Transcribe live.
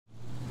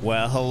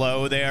Well,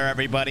 hello there,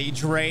 everybody.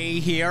 Drae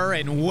here,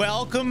 and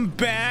welcome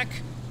back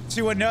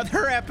to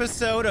another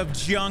episode of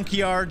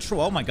Junkyard Truck.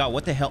 Oh my god,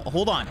 what the hell?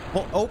 Hold on.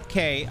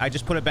 Okay, I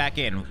just put it back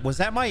in. Was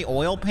that my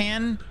oil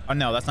pan? Oh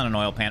no, that's not an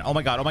oil pan. Oh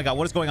my god,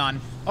 what is going on?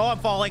 Oh, I'm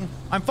falling.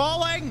 I'm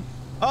falling!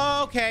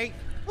 Oh, okay.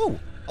 Oh,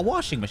 a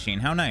washing machine.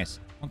 How nice.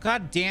 Well,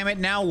 god damn it,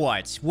 now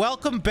what?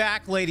 Welcome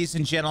back, ladies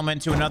and gentlemen,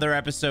 to another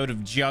episode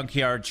of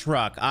Junkyard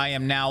Truck. I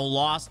am now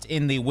lost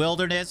in the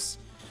wilderness.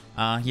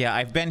 Yeah,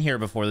 I've been here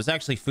before. There's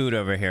actually food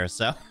over here,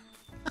 so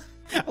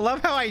I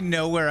love how I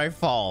know where I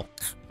fall.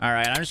 All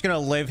right, I'm just gonna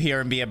live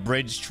here and be a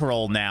bridge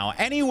troll now.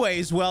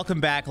 Anyways,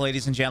 welcome back,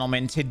 ladies and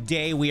gentlemen.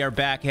 Today we are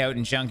back out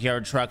in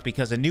Junkyard Truck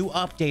because a new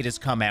update has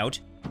come out.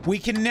 We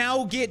can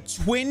now get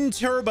twin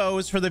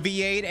turbos for the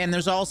V8, and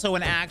there's also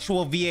an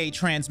actual V8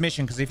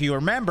 transmission, because if you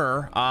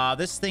remember,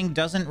 this thing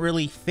doesn't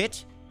really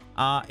fit.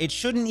 It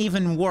shouldn't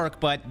even work,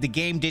 but the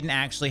game didn't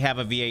actually have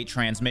a V8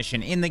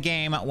 transmission in the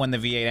game when the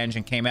V8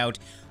 engine came out,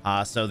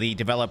 so the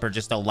developer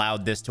just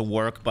allowed this to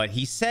work. But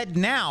he said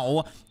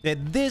now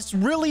that this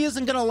really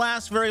isn't going to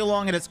last very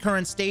long at its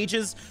current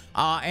stages,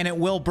 and it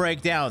will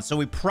break down. So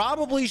we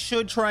probably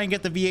should try and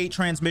get the V8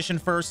 transmission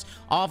first.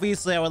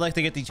 Obviously, I would like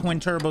to get the twin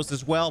turbos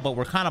as well, but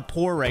we're kind of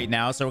poor right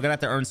now, so we're going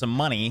to have to earn some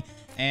money.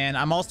 And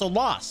I'm also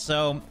lost,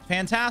 so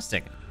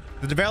fantastic.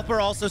 The developer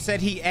also said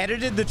he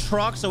edited the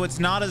truck, so it's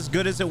not as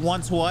good as it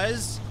once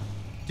was.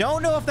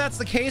 Don't know if that's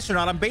the case or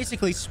not. I'm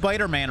basically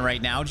Spider-Man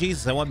right now.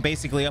 Jesus, I went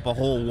basically up a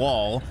whole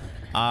wall.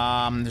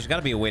 There's got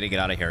to be a way to get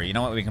out of here. You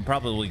know what? We can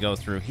probably go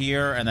through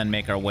here and then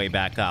make our way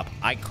back up.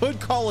 I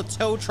could call a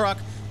tow truck,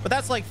 but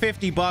that's like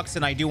 50 bucks,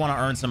 and I do want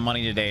to earn some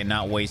money today and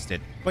not waste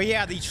it. But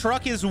yeah, the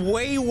truck is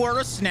way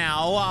worse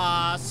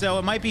now, so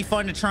it might be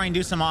fun to try and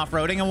do some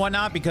off-roading and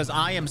whatnot, because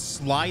I am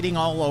sliding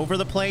all over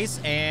the place,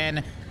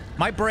 and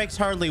my brakes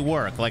hardly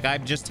work. Like,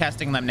 I'm just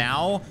testing them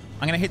now.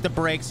 I'm gonna hit the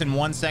brakes in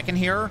 1 second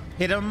here.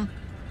 Hit them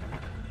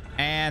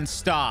and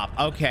stop.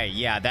 Okay,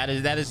 yeah, that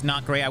is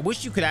not great. I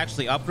wish you could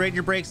actually upgrade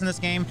your brakes in this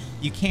game.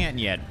 You can't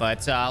yet,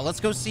 but let's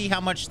go see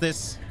how much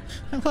this...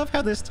 I love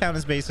how this town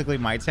is basically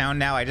my town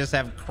now. I just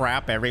have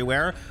crap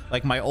everywhere,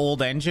 like my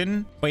old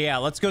engine. But yeah,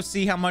 let's go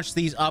see how much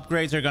these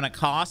upgrades are gonna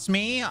cost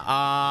me.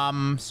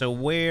 So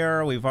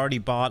where? We've already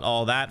bought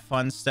all that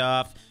fun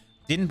stuff.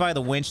 Didn't buy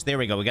the winch. There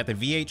we go. We got the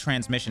V8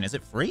 transmission. Is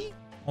it free?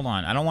 Hold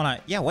on. I don't want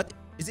to... Yeah, what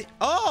is it?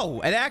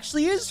 Oh, it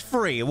actually is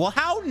free. Well,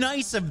 how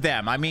nice of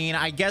them. I mean,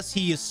 I guess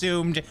he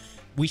assumed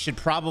we should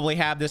probably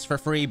have this for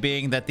free,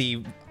 being that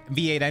the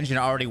V8 engine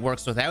already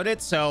works without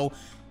it. So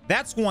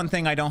that's one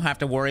thing I don't have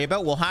to worry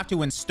about. We'll have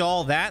to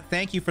install that.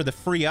 Thank you for the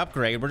free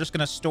upgrade. We're just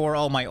going to store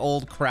all my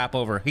old crap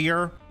over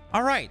here.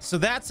 All right, so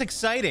that's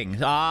exciting.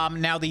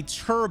 Now the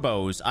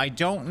turbos, I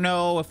don't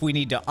know if we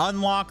need to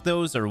unlock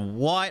those or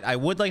what. I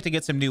would like to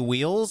get some new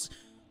wheels.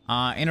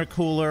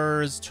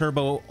 Intercoolers,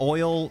 turbo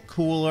oil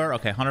cooler.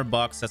 Okay, 100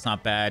 bucks. That's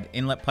not bad.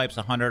 Inlet pipes,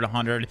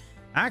 100.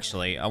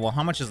 Actually, well,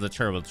 how much is the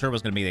turbo? The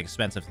turbo's going to be the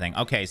expensive thing.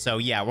 Okay, so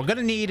yeah, we're going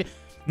to need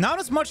not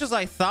as much as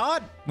I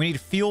thought. We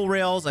need fuel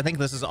rails. I think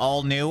this is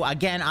all new.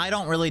 Again, I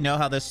don't really know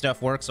how this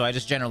stuff works, so I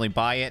just generally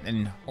buy it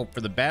and hope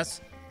for the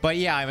best. But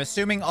yeah, I'm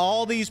assuming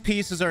all these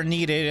pieces are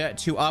needed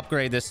to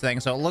upgrade this thing.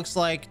 So it looks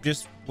like,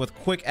 just with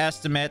quick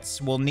estimates,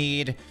 we'll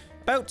need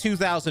about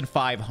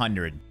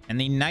 2,500.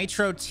 And the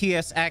Nitro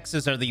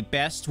TSXs are the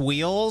best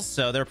wheels,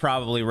 so they're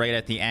probably right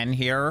at the end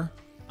here.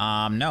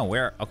 No,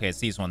 where? Okay, it's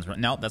these ones.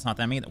 No, that's not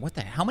them either. What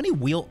the? How many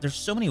wheels? There's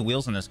so many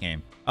wheels in this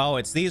game. Oh,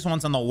 it's these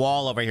ones on the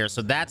wall over here.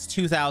 So that's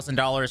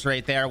 $2,000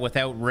 right there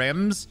without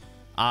rims.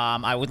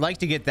 I would like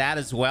to get that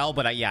as well,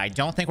 but yeah, I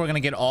don't think we're going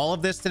to get all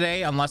of this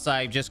today unless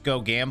I just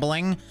go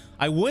gambling.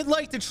 I would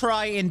like to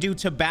try and do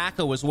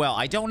tobacco as well.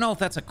 I don't know if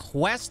that's a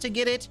quest to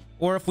get it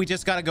or if we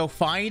just got to go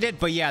find it,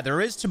 but yeah,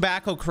 there is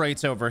tobacco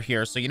crates over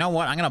here. So you know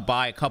what? I'm going to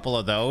buy a couple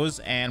of those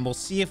and we'll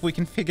see if we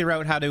can figure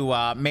out how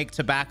to make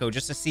tobacco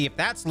just to see if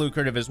that's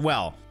lucrative as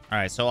well. All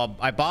right, so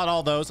I bought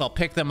all those. I'll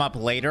pick them up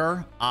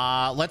later.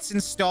 Let's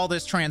install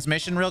this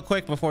transmission real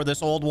quick before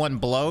this old one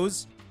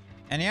blows.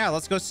 And yeah,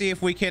 let's go see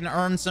if we can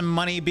earn some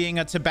money being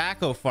a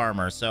tobacco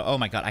farmer. So, oh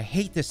my god, I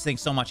hate this thing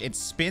so much. It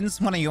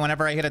spins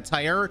whenever I hit a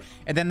tire,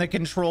 and then the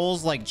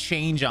controls, like,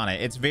 change on it.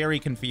 It's very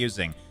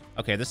confusing.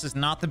 Okay, this is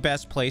not the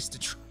best place to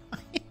try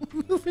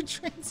and move a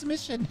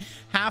transmission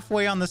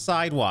halfway on the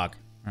sidewalk.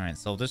 All right,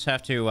 so we'll just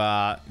have to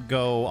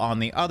go on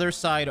the other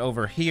side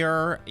over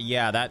here.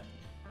 Yeah, that...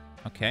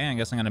 Okay, I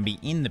guess I'm going to be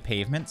in the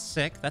pavement.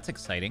 Sick. That's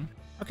exciting.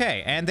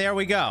 Okay, and there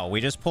we go.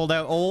 We just pulled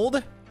out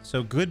old...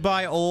 So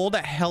goodbye old,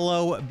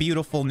 hello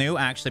beautiful new.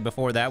 Actually,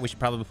 before that, we should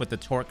probably put the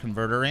torque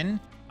converter in.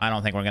 I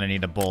don't think we're going to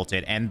need to bolt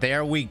it. And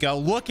there we go.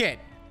 Look it.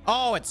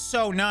 Oh, it's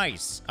so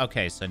nice.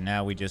 Okay, so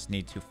now we just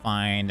need to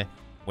find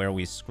where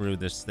we screw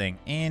this thing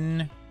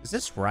in. Is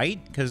this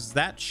right? Because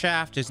that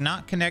shaft is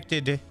not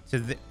connected to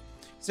the...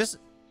 Is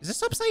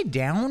this upside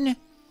down?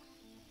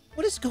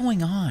 What is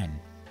going on?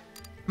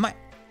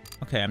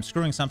 Okay, I'm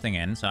screwing something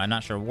in, so I'm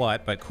not sure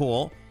what, but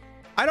cool.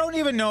 I don't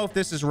even know if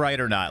this is right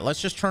or not. Let's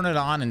just turn it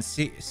on and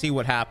see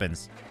what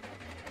happens.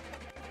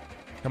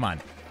 Come on.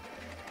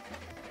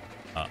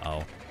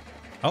 Uh-oh.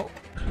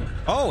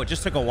 Oh, it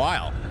just took a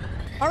while.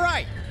 All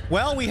right.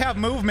 Well, we have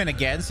movement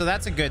again, so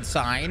that's a good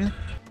sign.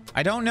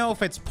 I don't know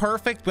if it's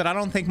perfect, but I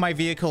don't think my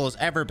vehicle has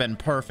ever been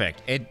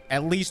perfect. It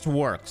at least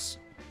works.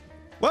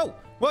 Whoa.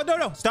 Whoa,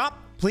 no. Stop,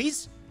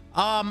 please.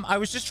 I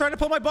was just trying to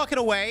put my bucket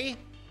away.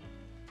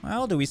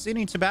 Well, do we see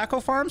any tobacco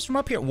farms from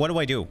up here? What do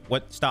I do?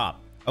 What?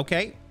 Stop.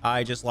 Okay.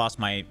 I just lost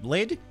my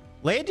lid.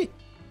 Lid?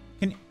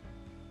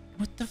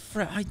 What the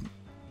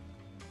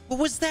what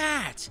was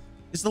that?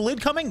 Is the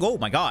lid coming? Oh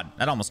my God,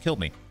 that almost killed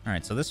me. All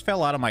right, so this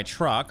fell out of my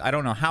truck. I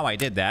don't know how I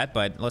did that,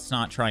 but let's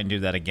not try and do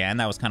that again.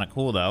 That was kind of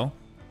cool though.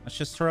 Let's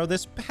just throw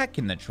this back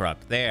in the truck.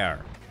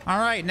 There. All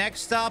right,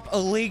 next up,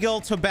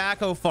 illegal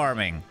tobacco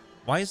farming.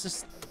 Why is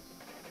this?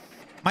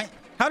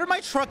 How did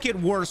my truck get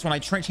worse when I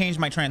changed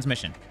my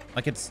transmission?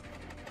 Like it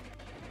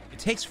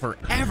takes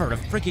forever to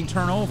freaking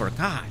turn over.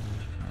 God.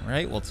 All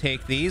right, we'll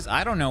take these.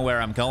 I don't know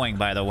where I'm going,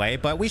 by the way,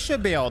 but we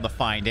should be able to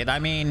find it. I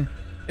mean,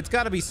 it's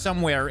got to be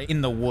somewhere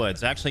in the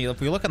woods. Actually,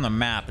 if we look on the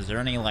map, is there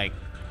any, like,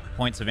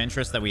 points of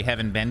interest that we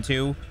haven't been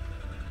to?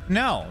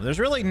 No, there's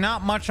really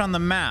not much on the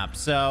map,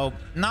 so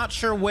not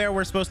sure where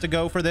we're supposed to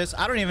go for this.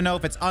 I don't even know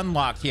if it's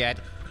unlocked yet.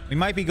 We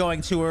might be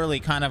going too early,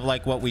 kind of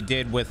like what we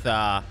did with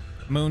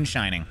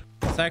moonshining.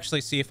 Let's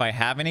actually see if I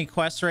have any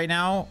quests right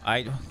now.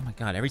 Oh my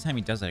God, every time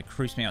he does that, it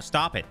creeps me out.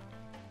 Stop it.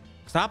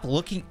 Stop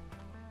looking.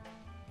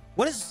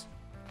 What is...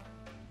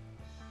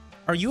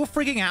 Are you a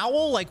freaking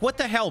owl? Like, what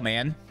the hell,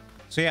 man?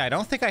 So yeah, I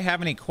don't think I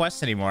have any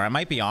quests anymore. I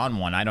might be on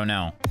one. I don't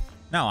know.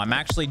 No, I'm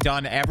actually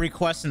done every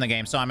quest in the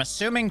game. So I'm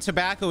assuming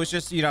tobacco is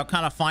just, you know,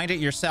 kind of find it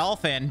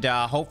yourself and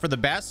hope for the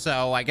best.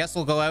 So I guess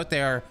we'll go out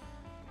there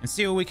and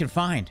see what we can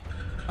find.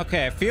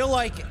 Okay, I feel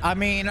like, I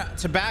mean,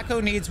 tobacco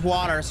needs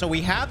water. So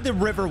we have the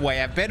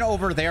riverway. I've been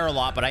over there a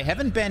lot, but I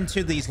haven't been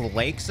to these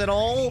lakes at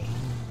all.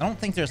 I don't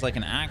think there's like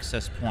an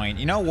access point.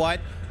 You know what?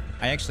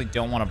 I actually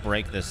don't want to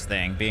break this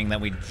thing, being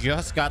that we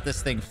just got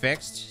this thing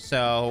fixed.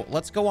 So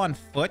let's go on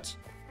foot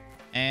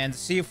and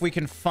see if we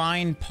can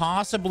find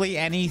possibly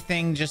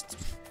anything. Just,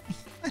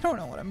 I don't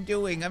know what I'm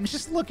doing. I'm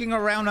just looking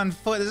around on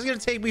foot. This is going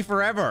to take me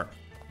forever.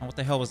 Oh, what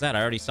the hell was that?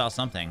 I already saw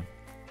something.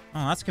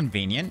 Oh, that's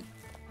convenient.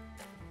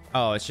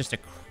 Oh, it's just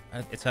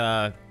it's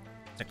a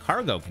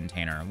cargo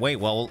container. Wait,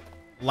 well,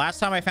 last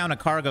time I found a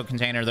cargo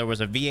container, there was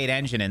a V8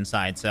 engine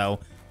inside, so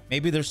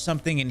maybe there's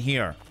something in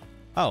here.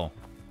 Oh.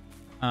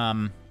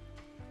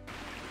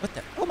 What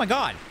the? Oh my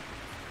God.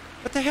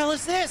 What the hell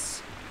is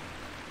this?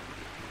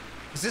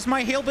 Is this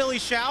my hillbilly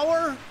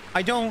shower?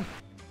 I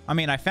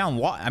mean, I found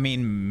what? I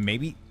mean,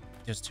 maybe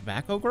does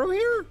tobacco grow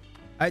here?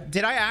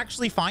 Did I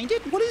actually find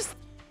it? What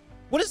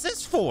is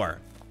this for?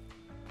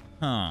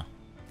 Huh.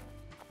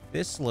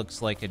 This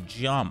looks like a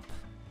jump.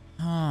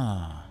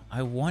 Huh.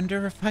 I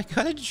wonder if I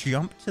gotta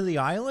jump to the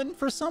island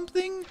for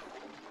something?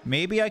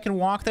 Maybe I can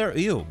walk there.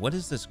 Ew, what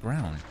is this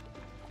ground?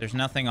 There's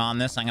nothing on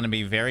this. I'm gonna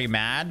be very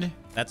mad.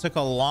 That took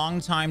a long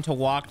time to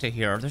walk to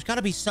here. There's got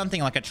to be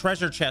something like a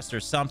treasure chest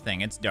or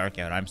something. It's dark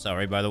out. I'm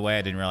sorry, by the way.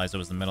 I didn't realize it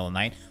was the middle of the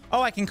night.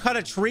 Oh, I can cut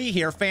a tree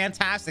here.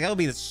 Fantastic. That would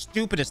be the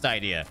stupidest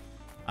idea.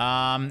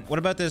 What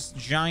about this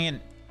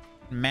giant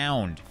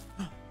mound?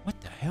 What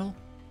the hell?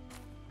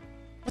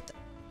 What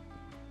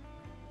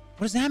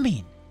does that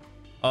mean?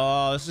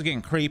 Oh, this is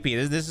getting creepy.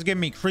 This is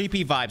giving me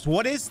creepy vibes.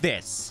 What is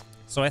this?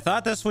 So I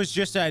thought this was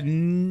just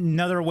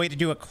another way to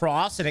do a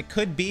cross, and it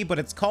could be, but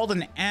it's called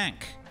an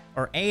ankh.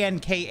 Or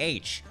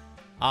A-N-K-H.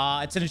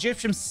 It's an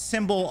Egyptian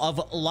symbol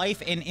of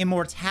life and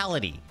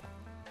immortality.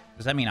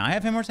 Does that mean I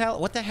have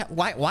immortality? What the hell?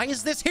 Why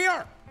is this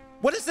here?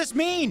 What does this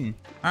mean?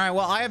 All right,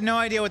 well, I have no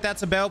idea what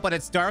that's about, but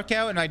it's dark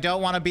out, and I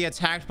don't want to be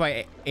attacked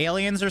by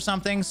aliens or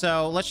something,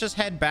 so let's just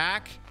head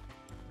back.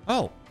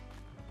 Oh.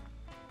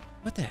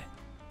 What the?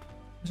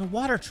 There's a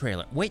water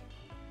trailer. Wait.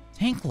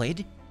 Tank lid?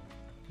 Can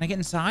I get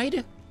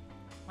inside?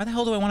 Why the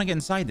hell do I want to get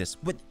inside this?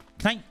 What?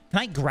 Can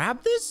I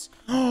grab this?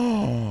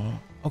 Oh.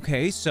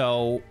 Okay,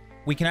 so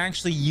we can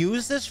actually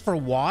use this for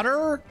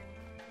water?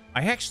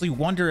 I actually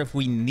wonder if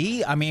we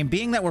need... I mean,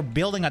 being that we're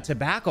building a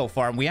tobacco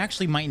farm, we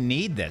actually might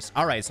need this.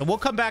 All right, so we'll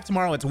come back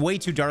tomorrow. It's way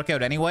too dark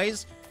out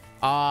anyways.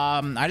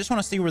 I just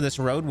want to see where this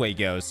roadway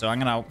goes. So I'm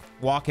going to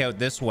walk out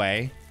this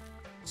way,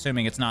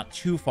 assuming it's not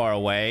too far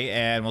away,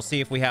 and we'll see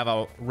if we have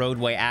a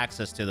roadway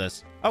access to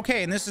this.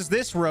 Okay, and this is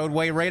this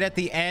roadway right at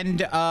the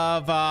end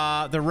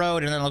of the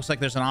road, and then it looks like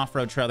there's an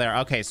off-road trail there.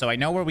 Okay, so I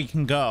know where we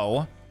can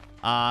go.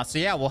 So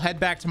yeah, we'll head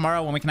back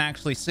tomorrow when we can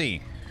actually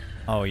see.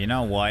 Oh, you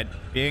know what?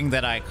 Being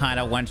that I kind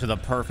of went to the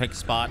perfect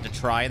spot to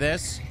try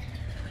this.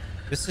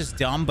 This is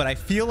dumb, but I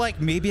feel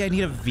like maybe I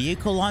need a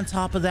vehicle on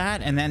top of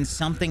that, and then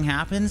something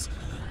happens.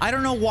 I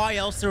don't know why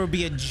else there would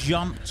be a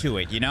jump to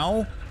it, you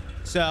know?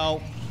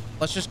 So,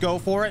 let's just go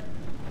for it.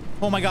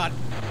 Oh my God.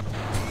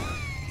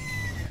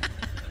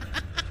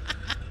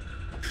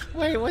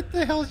 Wait, what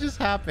the hell just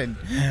happened?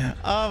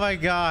 Oh my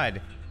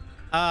God.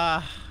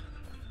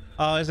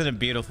 Oh, isn't it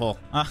beautiful?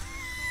 Let's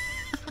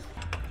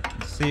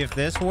see if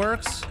this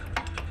works.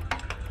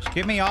 Just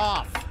get me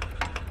off.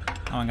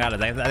 Oh my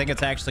God, I think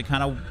it's actually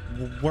kind of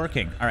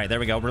working. All right, there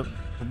we go.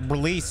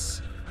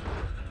 Release.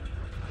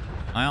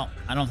 Well,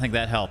 I don't think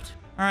that helped.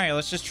 All right,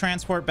 let's just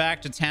transport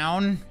back to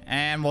town,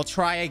 and we'll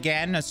try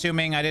again,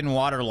 assuming I didn't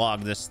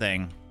waterlog this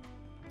thing.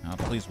 Oh,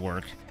 please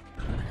work.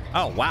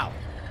 Oh, wow.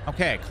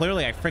 Okay,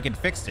 clearly I freaking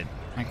fixed it.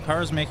 My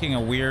car's making a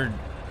weird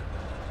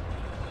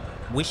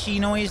wishy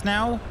noise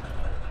now.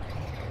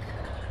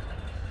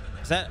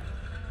 Is that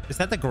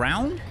the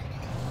ground?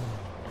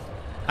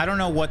 I don't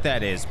know what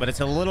that is, but it's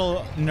a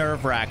little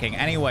nerve-wracking.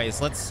 Anyways,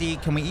 let's see.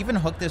 Can we even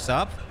hook this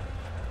up?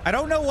 I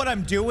don't know what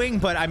I'm doing,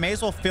 but I may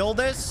as well fill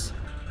this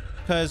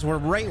because we're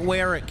right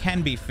where it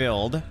can be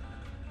filled.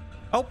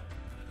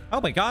 Oh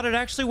my God, it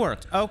actually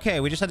worked.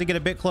 Okay, we just had to get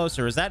a bit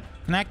closer. Is that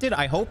connected?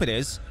 I hope it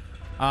is.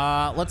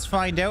 Let's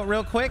find out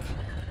real quick.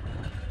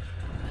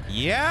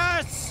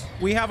 Yes!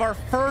 We have our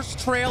first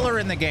trailer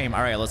in the game.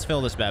 All right, let's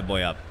fill this bad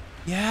boy up.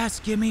 Yes,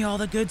 give me all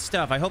the good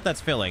stuff. I hope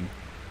that's filling.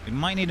 We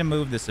might need to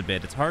move this a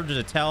bit. It's hard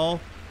to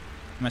tell.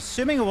 I'm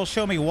assuming it will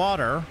show me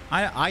water.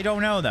 I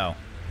don't know, though.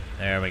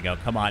 There we go.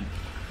 Come on.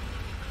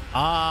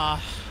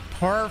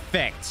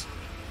 Perfect.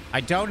 I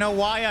don't know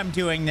why I'm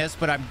doing this,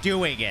 but I'm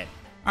doing it.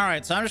 All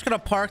right, so I'm just going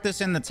to park this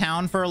in the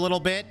town for a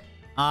little bit.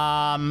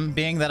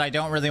 Being that I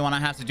don't really want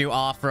to have to do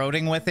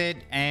off-roading with it.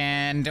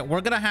 And we're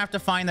going to have to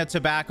find the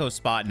tobacco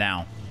spot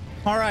now.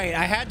 All right,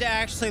 I had to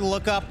actually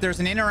look up. There's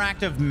an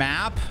interactive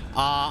map.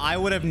 I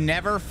would have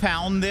never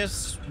found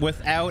this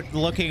without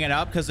looking it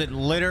up because it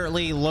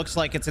literally looks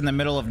like it's in the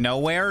middle of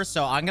nowhere.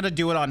 So I'm going to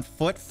do it on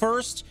foot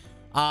first.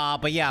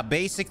 But yeah,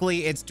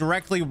 basically it's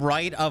directly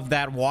right of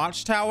that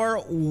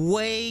watchtower,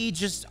 way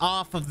just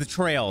off of the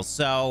trail.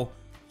 So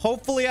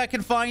hopefully I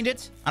can find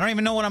it. I don't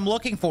even know what I'm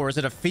looking for. Is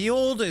it a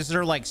field? Is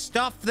there like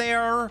stuff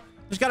there?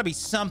 There's got to be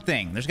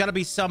something. There's got to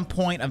be some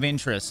point of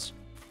interest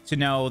to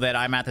know that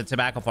I'm at the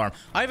tobacco farm.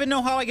 I don't even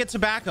know how I get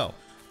tobacco.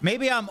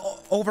 Maybe I'm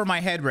over my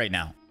head right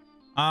now.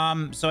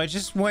 So I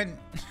just went...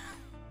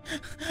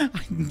 I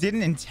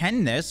didn't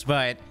intend this,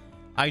 but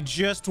I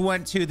just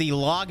went to the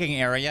logging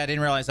area. I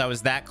didn't realize I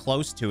was that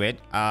close to it.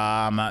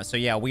 So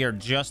yeah, we are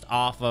just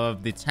off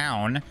of the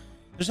town.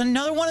 There's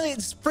another one of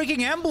these freaking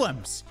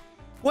emblems.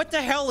 What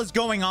the hell is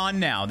going on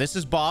now? This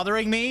is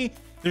bothering me.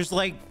 There's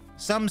like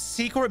some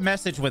secret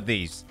message with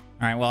these.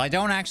 All right, well, I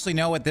don't actually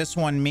know what this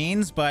one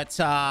means, but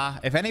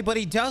if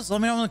anybody does,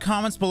 let me know in the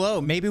comments below.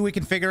 Maybe we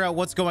can figure out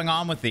what's going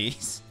on with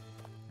these.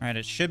 All right,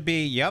 it should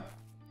be, yep,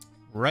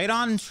 right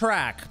on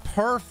track.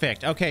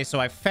 Perfect. Okay, so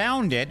I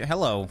found it.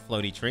 Hello,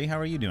 floaty tree. How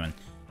are you doing?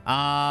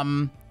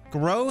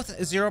 Growth,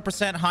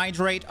 0%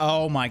 hydrate.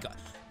 Oh, my God.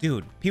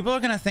 Dude, people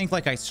are going to think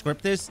like I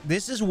script this.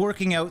 This is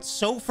working out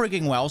so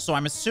frigging well, so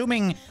I'm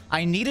assuming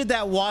I needed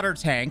that water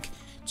tank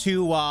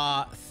to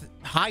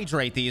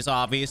hydrate these,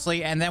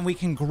 obviously, and then we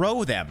can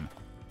grow them.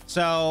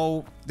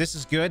 So this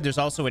is good. There's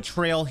also a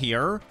trail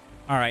here.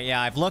 All right,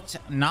 yeah, I've looked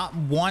not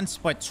once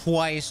but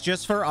twice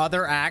just for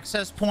other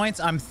access points.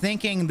 I'm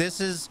thinking this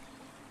is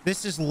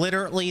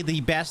literally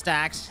the best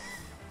access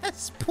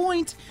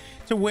point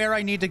to where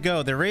I need to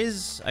go.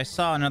 I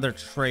saw another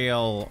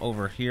trail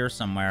over here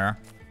somewhere.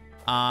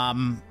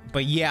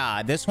 But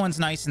yeah, this one's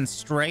nice and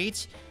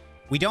straight.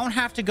 We don't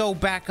have to go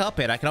back up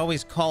it. I can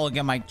always call and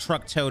get my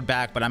truck towed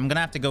back, but I'm going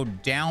to have to go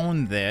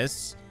down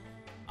this.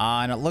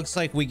 And it looks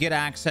like we get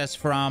access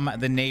from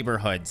the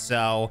neighborhood.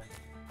 So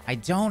I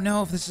don't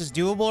know if this is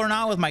doable or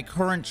not with my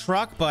current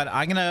truck, but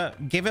I'm going to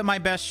give it my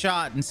best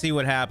shot and see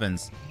what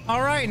happens.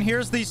 All right, and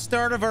here's the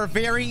start of our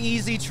very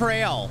easy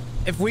trail.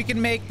 If we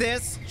can make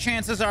this,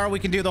 chances are we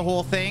can do the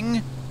whole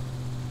thing.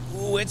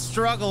 Ooh, it's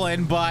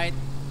struggling, but...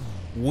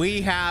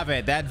 we have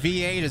it. That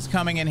V8 is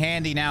coming in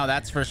handy now,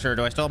 that's for sure.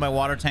 Do I still have my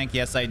water tank?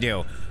 Yes, I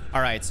do.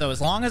 All right, so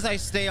as long as I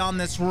stay on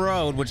this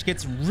road, which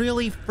gets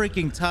really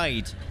freaking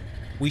tight,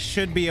 we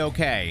should be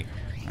okay.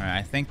 All right,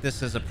 I think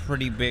this is a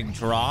pretty big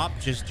drop,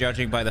 just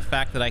judging by the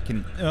fact that I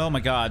can... oh,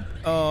 my God.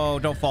 Oh,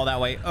 don't fall that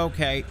way.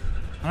 Okay.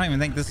 I don't even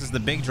think this is the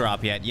big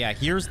drop yet. Yeah,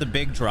 here's the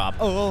big drop.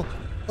 Oh,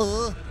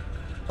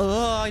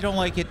 I don't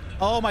like it.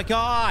 Oh, my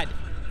God.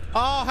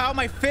 Oh, how am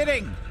I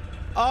fitting?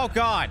 Oh,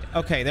 God.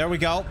 Okay, there we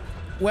go.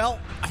 Well,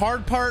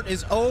 hard part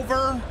is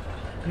over.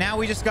 Now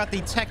we just got the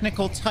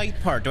technical tight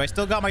part. Do I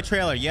still got my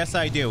trailer? Yes,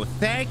 I do.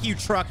 Thank you,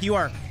 truck. You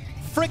are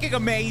freaking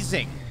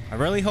amazing. I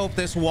really hope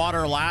this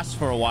water lasts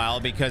for a while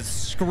because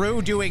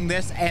screw doing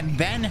this and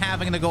then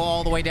having to go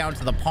all the way down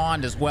to the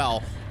pond as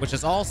well, which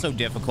is also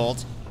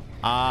difficult.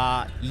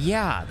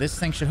 Yeah, this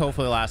thing should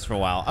hopefully last for a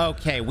while.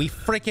 Okay, we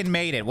freaking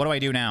made it. What do I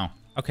do now?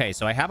 Okay,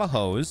 so I have a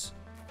hose.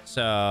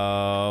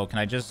 So can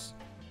I just...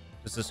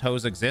 does this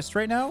hose exist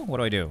right now? What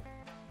do I do?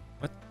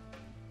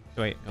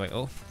 Do I,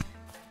 oh.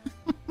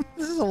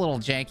 This is a little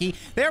janky.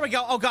 There we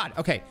go. Oh, God.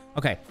 Okay.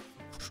 Okay.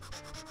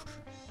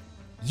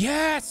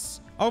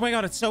 Yes. Oh, my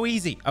God. It's so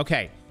easy.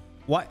 Okay.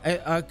 What?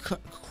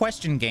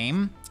 Question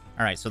game.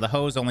 All right. So the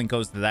hose only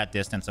goes to that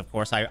distance, of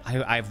course.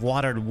 I've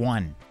watered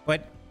one.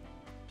 But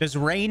does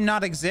rain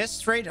not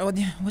exist, right? Oh,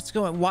 what's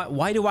going on?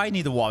 Why do I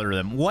need to water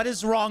them? What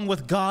is wrong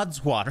with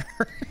God's water?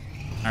 All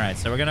right.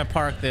 So we're going to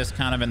park this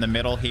kind of in the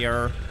middle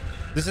here.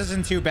 This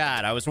isn't too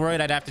bad. I was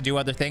worried I'd have to do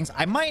other things.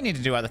 I might need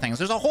to do other things.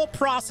 There's a whole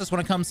process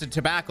when it comes to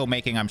tobacco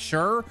making, I'm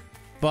sure.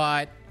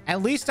 But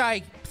At least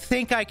I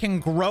think I can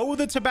grow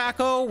the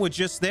tobacco with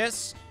just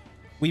this.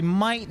 We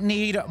might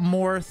need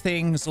more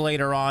things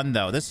later on,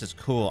 though. This is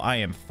cool. I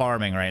am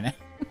farming right now.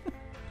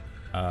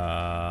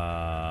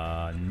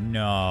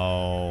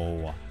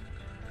 No.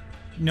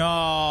 No,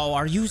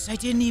 are you... I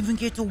didn't even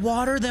get to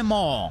water them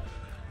all.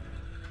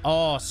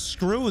 Oh,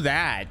 screw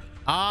that.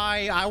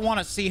 I want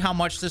to see how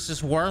much this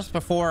is worth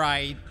before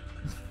I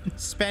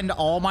spend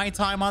all my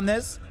time on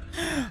this.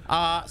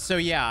 So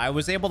yeah, I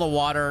was able to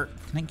water...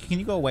 Can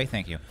you go away?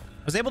 Thank you.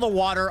 I was able to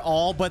water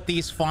all but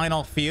these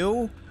final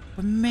few.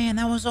 But man,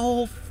 that was a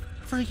whole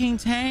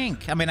freaking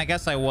tank. I mean, I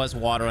guess I was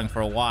watering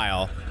for a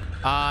while.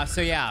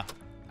 So yeah,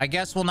 I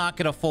guess we'll not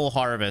get a full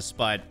harvest,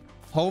 but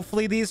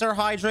hopefully these are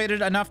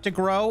hydrated enough to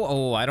grow.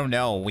 Oh, I don't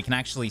know. We can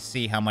actually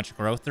see how much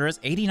growth there is.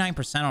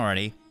 89%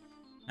 already.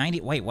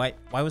 90. Wait, why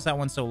was that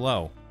one so low?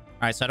 All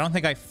right, so I don't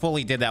think I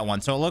fully did that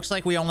one. So it looks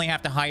like we only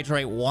have to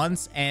hydrate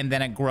once, and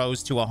then it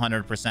grows to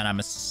 100%, I'm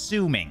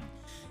assuming.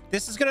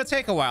 This is going to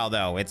take a while,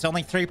 though. It's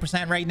only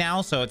 3% right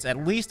now, so it's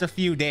at least a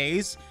few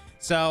days.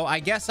 So I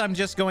guess I'm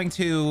just going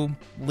to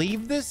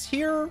leave this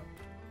here,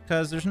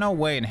 because there's no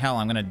way in hell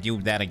I'm going to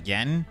do that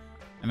again.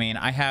 I mean,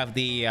 I have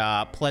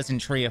the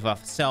pleasantry of a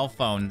cell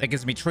phone that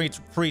gives me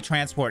free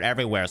transport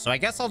everywhere. So I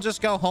guess I'll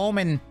just go home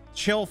and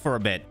chill for a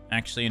bit.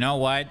 Actually, you know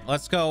what?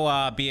 Let's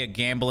go be a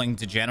gambling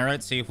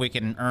degenerate, see if we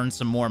can earn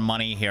some more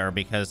money here,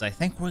 because I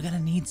think we're going to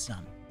need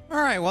some. All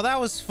right, well, that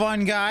was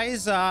fun,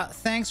 guys.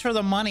 Thanks for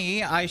the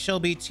money. I shall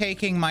be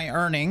taking my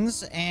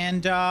earnings,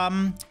 and,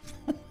 God,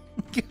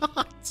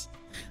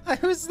 I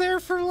was there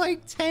for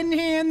like 10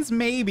 hands,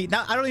 maybe.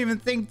 No, I don't even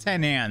think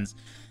 10 hands.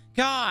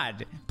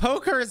 God,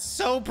 poker is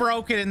so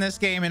broken in this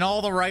game in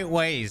all the right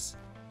ways.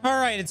 All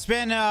right, it's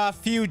been a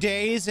few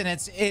days, and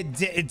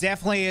it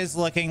definitely is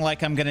looking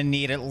like I'm gonna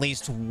need at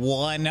least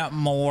one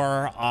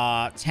more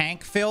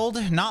tank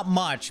filled. Not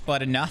much,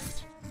 but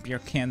enough. Beer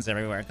cans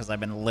everywhere because I've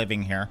been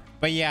living here.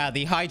 But yeah,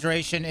 the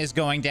hydration is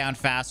going down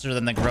faster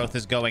than the growth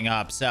is going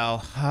up.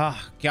 So,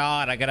 oh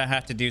God, I'm gonna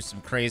have to do some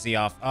crazy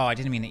off. Oh, I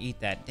didn't mean to eat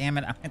that. Damn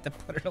it, I had to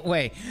put it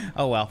away.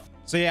 Oh well.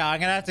 So yeah,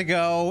 I'm gonna have to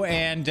go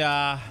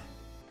and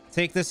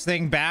take this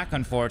thing back,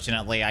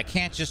 unfortunately. I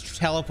can't just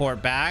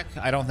teleport back.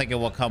 I don't think it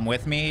will come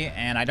with me,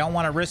 and I don't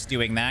want to risk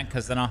doing that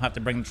because then I'll have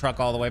to bring the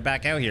truck all the way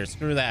back out here.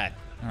 Screw that.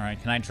 All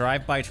right, can I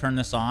drive by, turn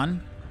this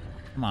on?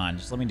 Come on,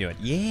 just let me do it.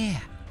 Yeah.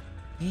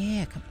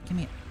 Yeah, come, give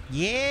me it.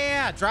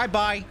 Yeah, drive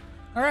by.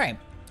 All right,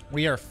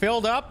 we are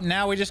filled up.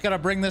 Now we just got to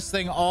bring this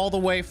thing all the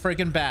way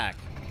freaking back.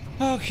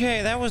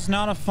 Okay, that was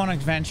not a fun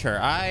adventure.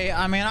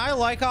 I mean, I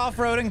like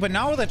off-roading, but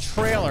not with a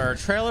trailer. A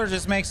trailer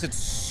just makes it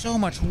so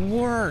much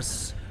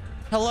worse.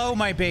 Hello,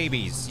 my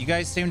babies. You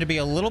guys seem to be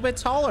a little bit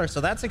taller,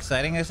 so that's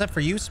exciting, except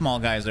for you small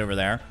guys over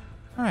there.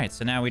 All right,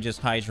 so now we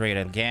just hydrate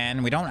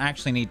again. We don't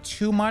actually need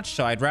too much,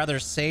 so I'd rather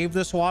save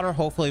this water.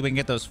 Hopefully we can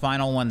get those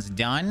final ones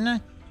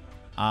done.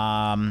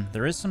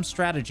 There is some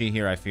strategy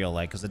here, I feel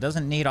like, because it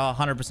doesn't need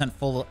 100%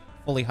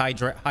 fully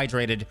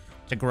hydrated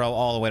to grow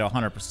all the way to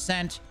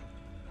 100%.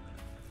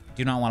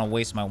 Do not want to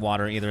waste my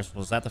water either.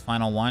 Was that the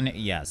final one?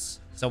 Yes.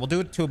 So we'll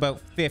do it to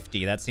about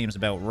 50. That seems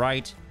about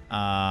right.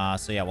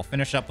 So yeah, we'll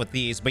finish up with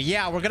these. But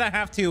yeah, we're gonna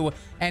have to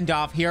end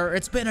off here.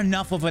 It's been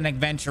enough of an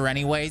adventure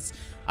anyways.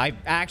 I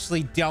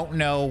actually don't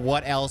know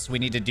what else we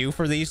need to do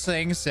for these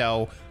things.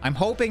 So I'm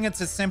hoping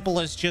it's as simple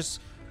as just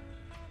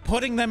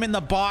putting them in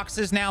the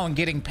boxes now and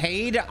getting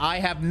paid. I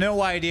have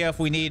no idea if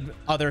we need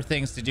other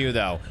things to do,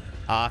 though.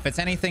 If it's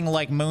anything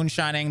like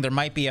moonshining, there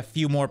might be a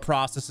few more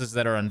processes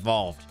that are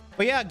involved.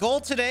 But yeah, goal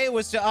today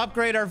was to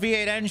upgrade our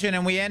V8 engine,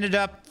 and we ended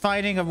up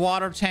finding a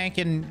water tank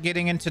and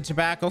getting into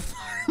tobacco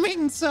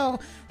farming. So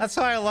that's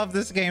why I love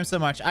this game so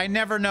much. I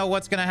never know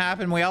what's going to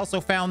happen. We also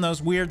found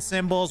those weird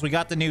symbols. We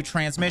got the new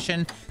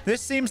transmission.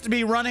 This seems to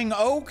be running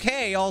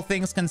okay, all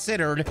things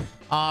considered.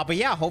 But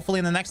yeah, hopefully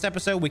in the next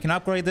episode, we can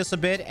upgrade this a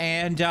bit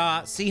and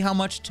see how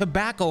much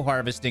tobacco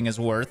harvesting is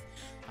worth.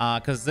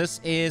 Because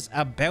this is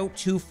about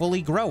to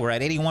fully grow. We're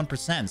at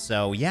 81%,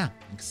 so yeah,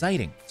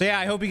 exciting. So yeah,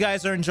 I hope you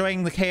guys are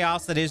enjoying the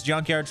chaos that is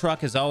Junkyard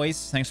Truck as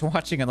always. Thanks for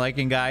watching and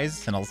liking,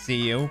 guys, and I'll see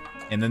you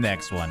in the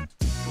next one.